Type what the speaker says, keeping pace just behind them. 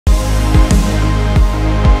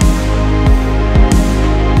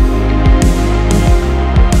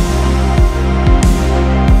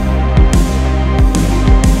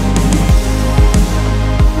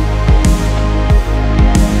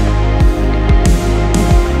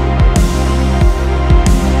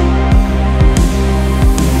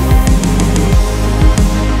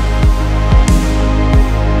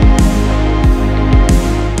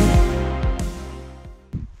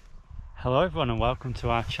everyone and welcome to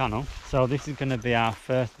our channel. So this is going to be our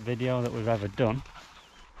first video that we've ever done.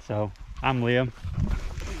 So I'm Liam,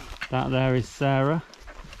 that there is Sarah,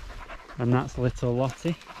 and that's little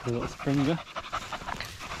Lottie, the little Springer,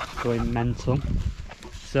 going mental.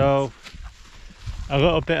 So a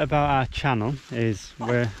little bit about our channel is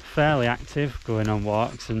we're fairly active, going on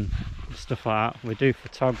walks and stuff like that. We do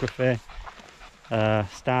photography,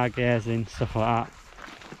 stargazing, stuff like that.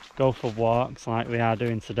 Go for walks like we are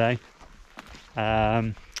doing today.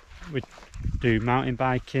 We do mountain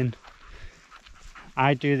biking.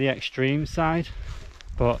 I do the extreme side,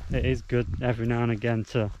 but it is good every now and again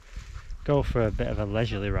to go for a bit of a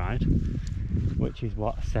leisurely ride, which is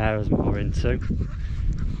what Sarah's more into.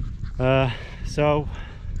 So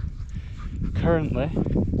currently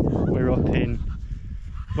we're up in,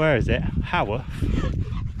 where is it? Haworth.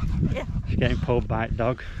 Yeah. She's getting pulled by a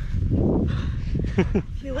dog.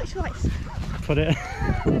 You literally Put it.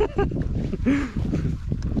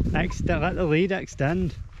 Extend, let the lead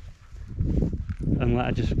extend, and let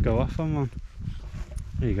her just go off on one.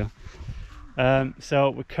 There you go.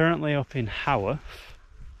 So we're currently up in Haworth,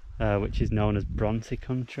 which is known as Brontë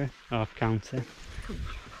country or county.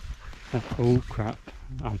 Oh crap!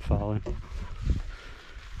 I'm falling.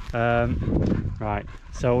 Right.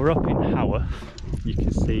 So we're up in Haworth. You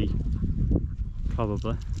can see.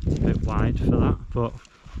 Probably a bit wide for that, but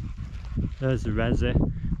there's the resi.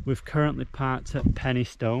 We've currently parked at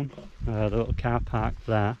Pennystone, the little car park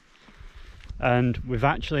there, and we've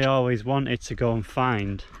actually always wanted to go and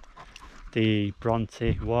find the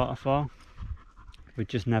Brontë waterfall. We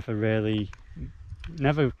just never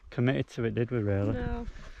committed to it, did we really? No.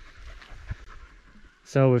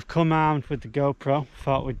 So we've come armed with the GoPro,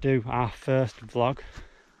 thought we'd do our first vlog.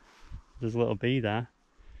 There's a little bee there.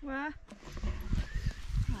 Where?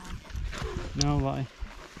 No, Lottie.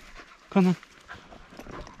 Come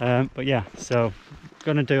on. But yeah, so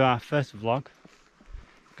gonna do our first vlog.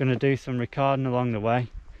 Gonna do some recording along the way.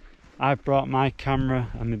 I've brought my camera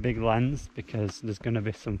and my big lens because there's gonna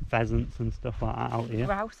be some pheasants and stuff like that out here.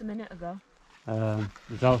 Grouse a minute ago.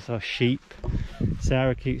 There's also sheep.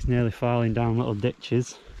 Sarah keeps nearly falling down little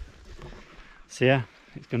ditches. So yeah,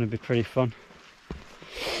 it's gonna be pretty fun.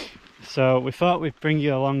 So we thought we'd bring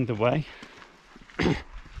you along the way.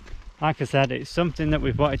 Like I said, it's something that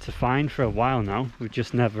we've wanted to find for a while now. We've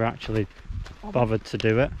just never actually bothered to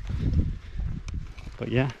do it. But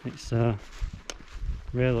yeah, it's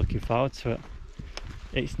really looking forward to it.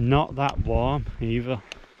 It's not that warm either,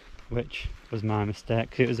 which was my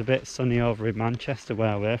mistake. It was a bit sunny over in Manchester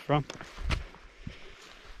where we're from.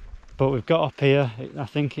 But we've got up here, I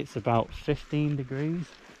think it's about 15 degrees.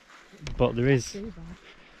 But there's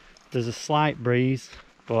a slight breeze,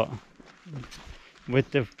 but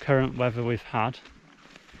with the current weather we've had,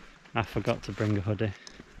 I forgot to bring a hoodie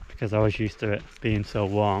because I was used to it being so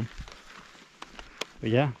warm.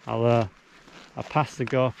 But yeah, I'll pass the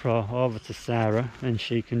GoPro over to Sarah and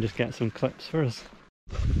she can just get some clips for us.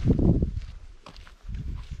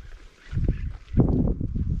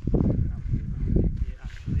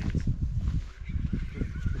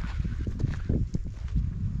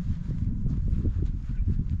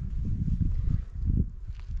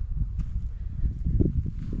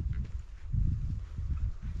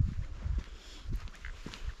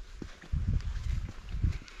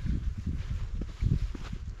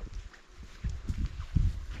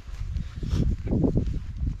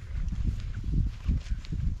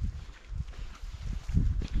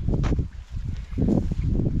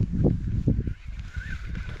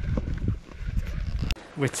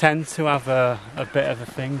 We tend to have a bit of a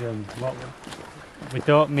thing, and what we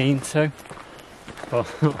don't mean to, but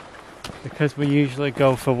because we usually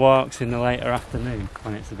go for walks in the later afternoon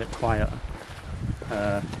when it's a bit quieter,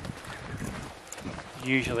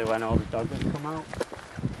 usually when all the dogs come out.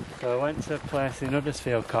 So I went to a place in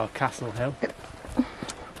Huddersfield called Castle Hill,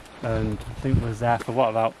 and I think was there for what,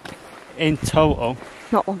 about, in total,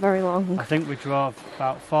 not very long. I think we drove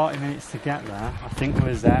about 40 minutes to get there. I think we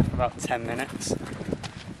was there for about 10 minutes.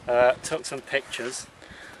 Took some pictures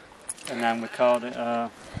and then we called it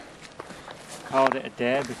a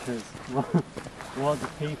day because loads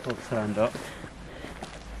of people turned up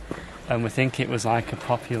and we think it was like a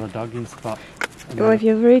popular dogging spot. Well, if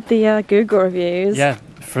you read the Google reviews. Yeah,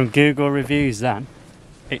 from Google reviews then,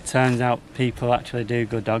 it turns out people actually do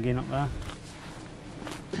good dogging up there.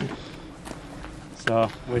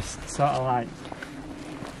 So we're sort of like,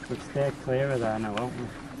 we'll stay clear of there now, won't we?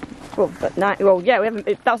 Well, yeah, we haven't.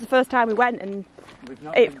 That was the first time we went, and we've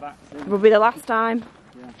not been back since. Will be the last time.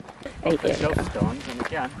 Yeah. Up at Stones, and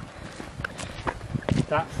again,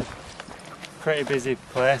 that's pretty busy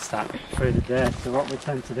place that through the day, so what we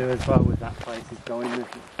tend to do as well with that place is go in the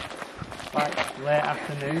like late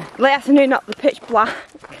afternoon. Late afternoon, not the pitch black.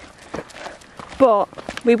 But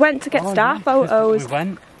we went to get star photos. We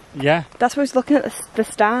went, yeah. That's why I was looking at the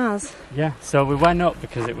stars. Yeah, so we went up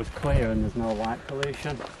because it was clear and there's no light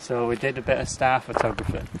pollution. So we did a bit of star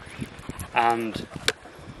photography. And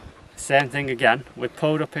same thing again, we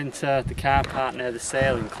pulled up into the car park near the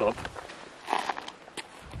sailing club.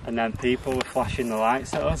 And then people were flashing the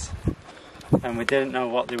lights at us. And we didn't know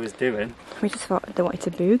what they was doing. We just thought they wanted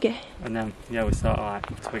to boogie. And then, yeah, we sort of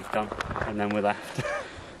like twigged on. And then we left.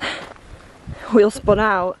 Wheel spun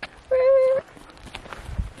out.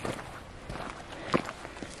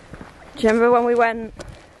 Do you remember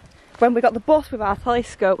when we got the bus with our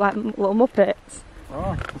telescope, like little Muppets?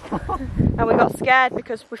 Oh. And we got scared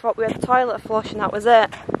because we thought we had the toilet flush and that was it.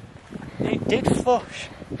 It did flush.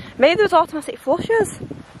 Maybe there was automatic flushes.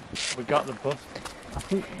 We got the bus. I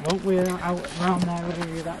think, weren't we out around there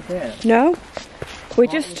earlier that day? No. We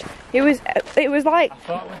just, it was like... I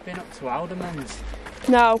thought we'd been up to Alderman's.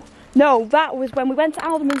 No, that was when we went to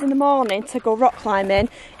Alderman's in the morning to go rock climbing.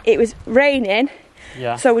 It was raining.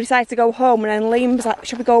 Yeah. So we decided to go home, and then Liam was like,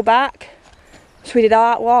 should we go back? So we did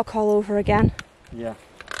our walk all over again. Yeah.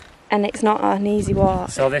 And it's not an easy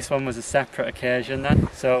walk. So this one was a separate occasion then.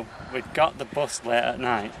 So we'd got the bus late at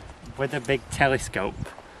night with a big telescope.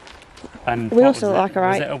 And we also look like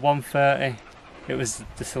alright. Was it a 130? It was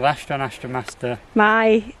the Celestron Astromaster.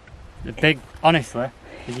 The big, honestly,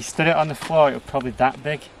 if you stood it on the floor, it was probably that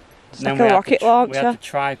big. It's like a rocket launcher. We had the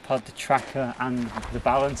tripod, the tracker, and the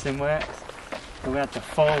balancing weights. So we had the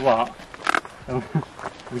full lot. And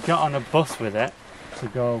we got on a bus with it to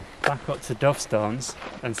go back up to Dovestones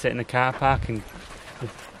and sit in the car park and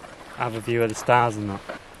have a view of the stars and that.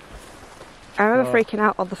 I remember freaking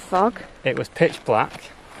out on the fog. It was pitch black.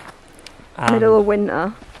 Middle of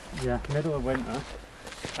winter. Yeah, middle of winter.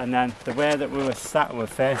 And then the way that we were sat, we were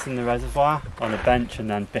facing the reservoir on a bench, and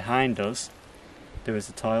then behind us there was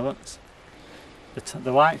the toilets.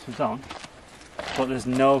 The lights was on, but there's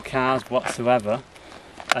no cars whatsoever.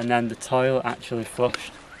 And then the toilet actually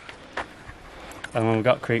flushed. And when we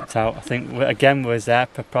got creeped out, I think we was there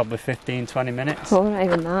for probably 15-20 minutes. Oh, not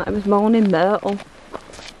even that. It was morning Myrtle.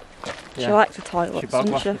 Yeah. She likes the toilet, she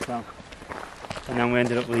bog-washed herself. And then we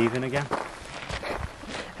ended up leaving again.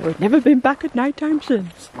 And we've never been back at night time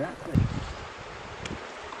since. Exactly.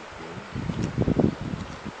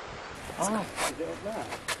 Oh, is it up there?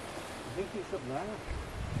 I think it's up there.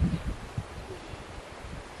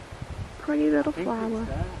 Pretty little flower.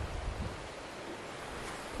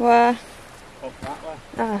 Where? Up that way.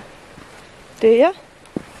 Ah. Do you? I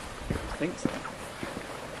think so.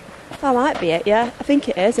 That might be it, yeah. I think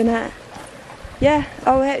it is, isn't it? Yeah.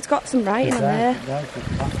 Oh, yeah, it's got some writing on there.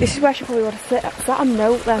 This is where she probably would have sat on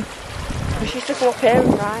note then. She used to go up here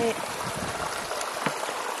and write.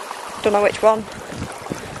 Don't know which one.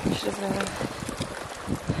 She doesn't know.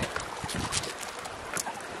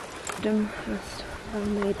 Adam must have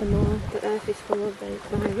made them all. The earth is full of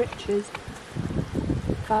my riches.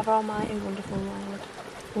 Father Almighty, wonderful Lord,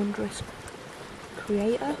 wondrous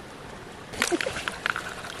Creator.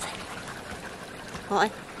 Hi.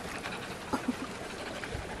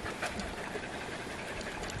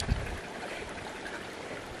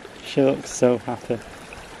 She looks so happy.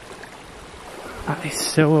 That is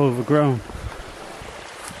so overgrown.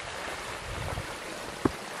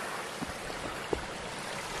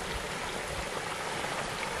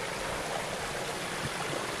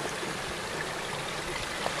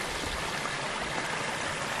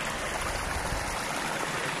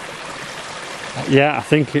 Yeah, I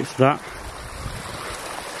think it's that.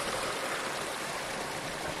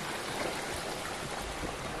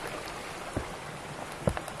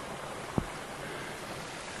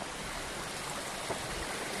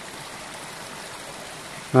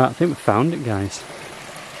 Right, I think we found it, guys.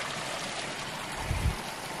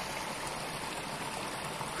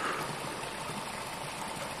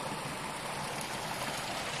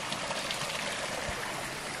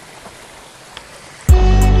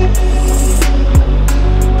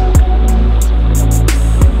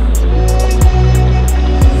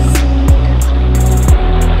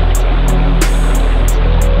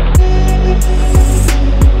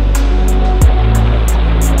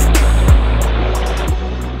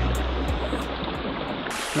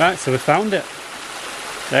 Right, so we found it.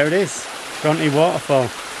 There it is, Brontë Waterfall.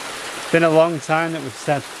 It's been a long time that we've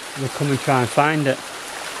said we'll come and try and find it.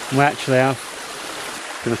 And we actually have.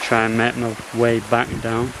 I'm going to try and make my way back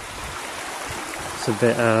down. It's a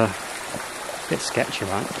bit sketchy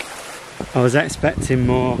like. I was expecting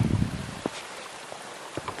more,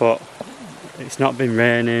 but it's not been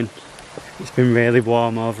raining. It's been really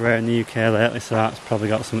warm over here in the UK lately, so that's probably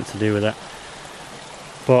got something to do with it.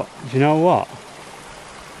 But do you know what?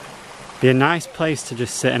 Be a nice place to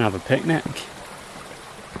just sit and have a picnic.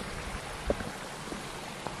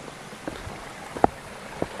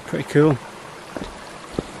 Pretty cool.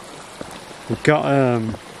 We've got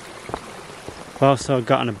we've also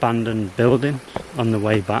got an abandoned building on the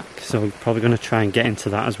way back, so we're probably going to try and get into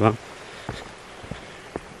that as well.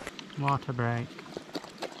 Water break.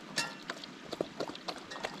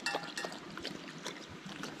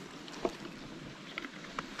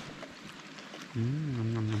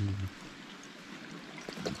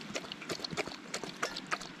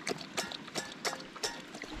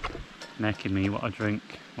 Making me what a drink,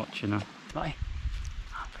 watching her. Lottie,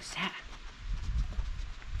 what was that?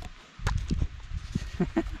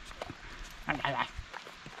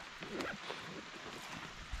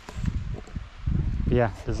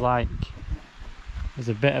 Yeah, there's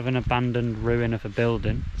a bit of an abandoned ruin of a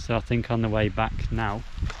building, so I think on the way back now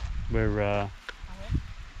we're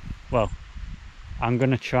well, I'm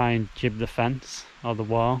gonna try and jib the fence or the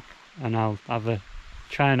wall, and I'll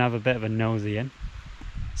try and have a bit of a nosy in,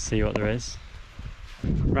 see what there is.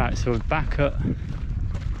 Right, so we're back at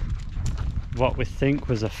what we think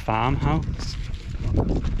was a farmhouse,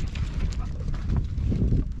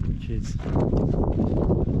 which is pretty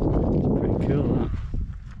cool. That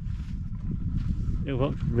it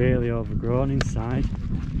looked really overgrown inside.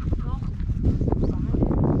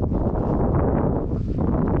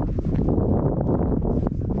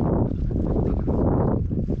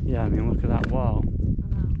 Yeah, I mean, look at that wall. I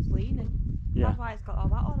know, it's leaning. Yeah. That's why it's got all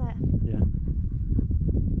that on it. Yeah.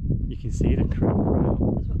 You can see the crack right up.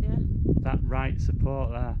 That's what, yeah. That right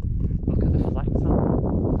support there. Look at the flex on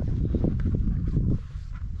that.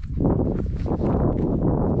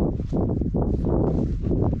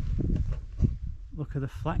 Look at the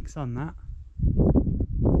flex on that.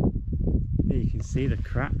 Yeah, you can see the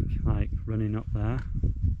crack like running up there.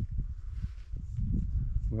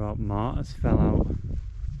 Where all mortars fell out.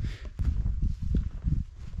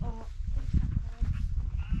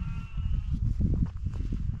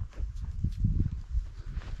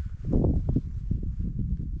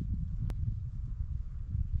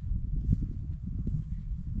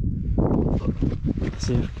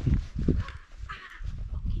 See if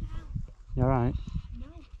you alright? No.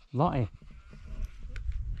 Lottie.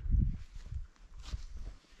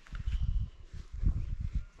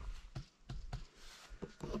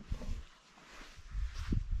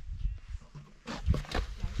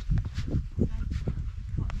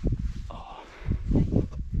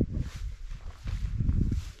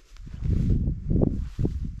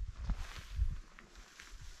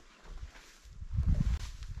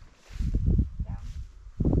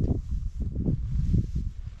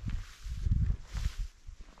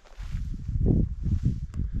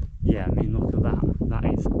 Yeah, I mean, look at that. That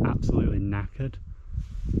is absolutely knackered.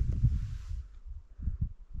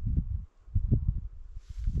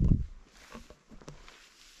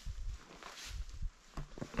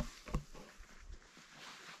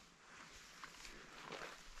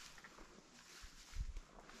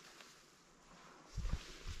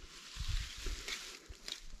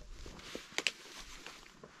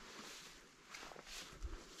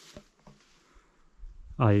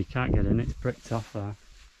 Oh, you can't get in, it's bricked off there.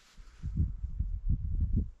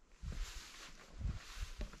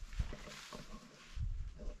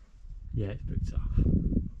 Yeah, it's bricked off.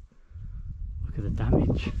 Look at the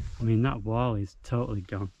damage. I mean, that wall is totally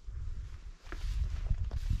gone.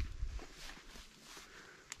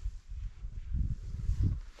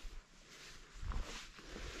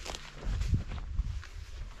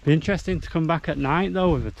 Be interesting to come back at night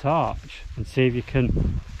though with a torch and see if you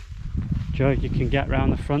can, Joe, you can get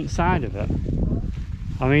round the front side of it.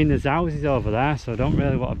 I mean, there's houses over there, so I don't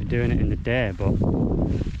really want to be doing it in the day, but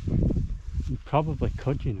you probably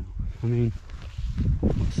could, you know. I mean,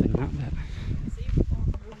 what's in that bit?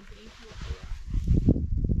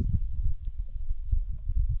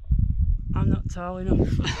 I'm not tall enough.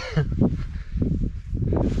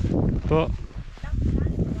 But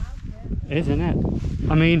isn't it?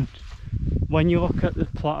 I mean, when you look at the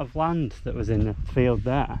plot of land that was in the field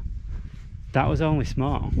there, that was only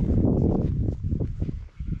small.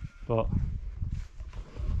 But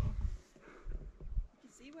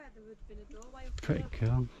pretty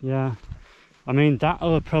cool, yeah. I mean,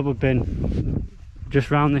 that'll have probably been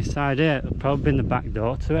just round this side here. It'll probably been the back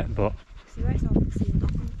door to it, but see where it's all sealed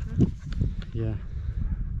up on the front? yeah,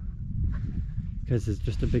 because there's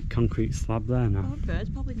just a big concrete slab there now. Oh, birds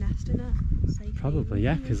probably nest in it. Safe Probably,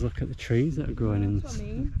 yeah, because look at the trees that are growing in that's the, what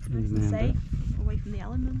I mean. in Nice the and main bit. safe, away from the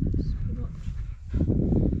elements. Pretty much.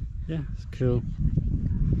 yeah, it's cool.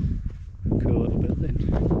 Cool little building.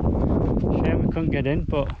 Shame we couldn't get in,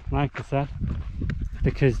 but like I said,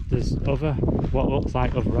 because there's other, what looks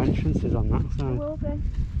like other entrances on that side. Will be.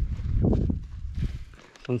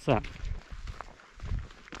 Sunset.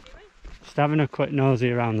 Just having a quick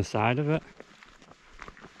nosy around the side of it.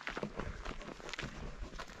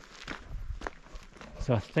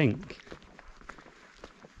 So I think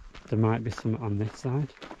there might be something on this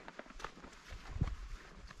side.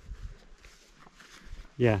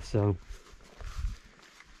 Yeah, so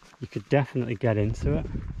you could definitely get into it.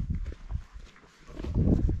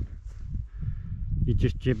 You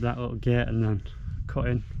just jib that little gate and then cut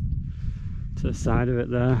in to the side of it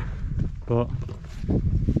there. But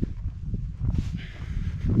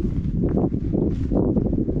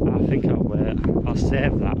I think I'll wait. I'll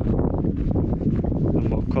save that and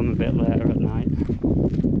we'll come a bit later at night.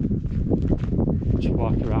 Just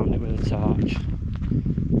walk around it with a torch.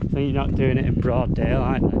 I think you're not doing it in broad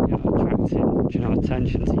daylight, then you're attracting, you know,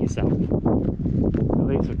 attention to yourself. At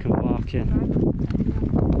least we can walk in.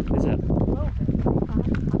 Is it?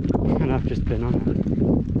 And I've just been on it.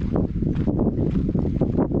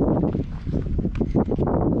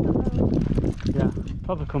 Yeah,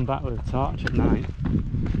 probably come back with a torch at night.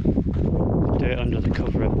 Do it under the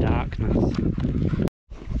cover of darkness.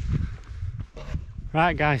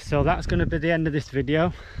 Right guys, so that's going to be the end of this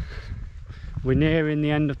video. We're nearing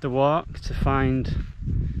the end of the walk to find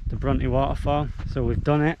the Brontë waterfall, so we've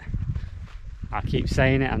done it. I keep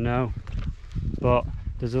saying it, I know, but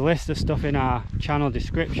there's a list of stuff in our channel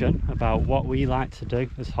description about what we like to do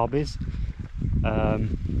as hobbies.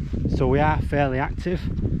 So we are fairly active,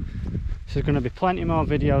 so there's going to be plenty more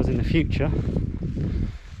videos in the future,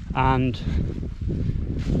 and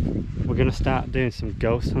we're going to start doing some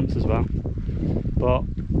ghost hunts as well. But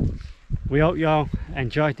we hope you all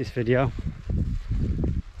enjoyed this video.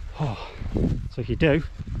 So if you do,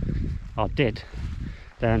 or did,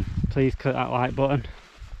 then please click that like button.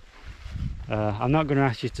 I'm not going to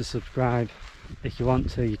ask you to subscribe. If you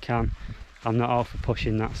want to, you can. I'm not all for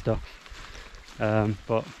pushing that stuff.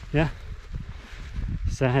 But yeah,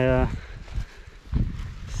 so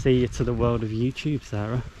see you to the world of YouTube,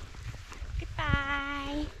 Sarah.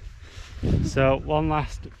 Goodbye. So one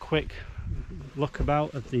last quick look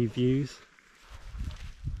about of the views.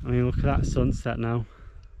 I mean, look at that sunset now.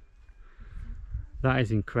 That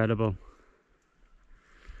is incredible.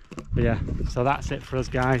 But yeah, so that's it for us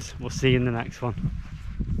guys. We'll see you in the next one.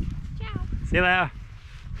 Ciao. See you later.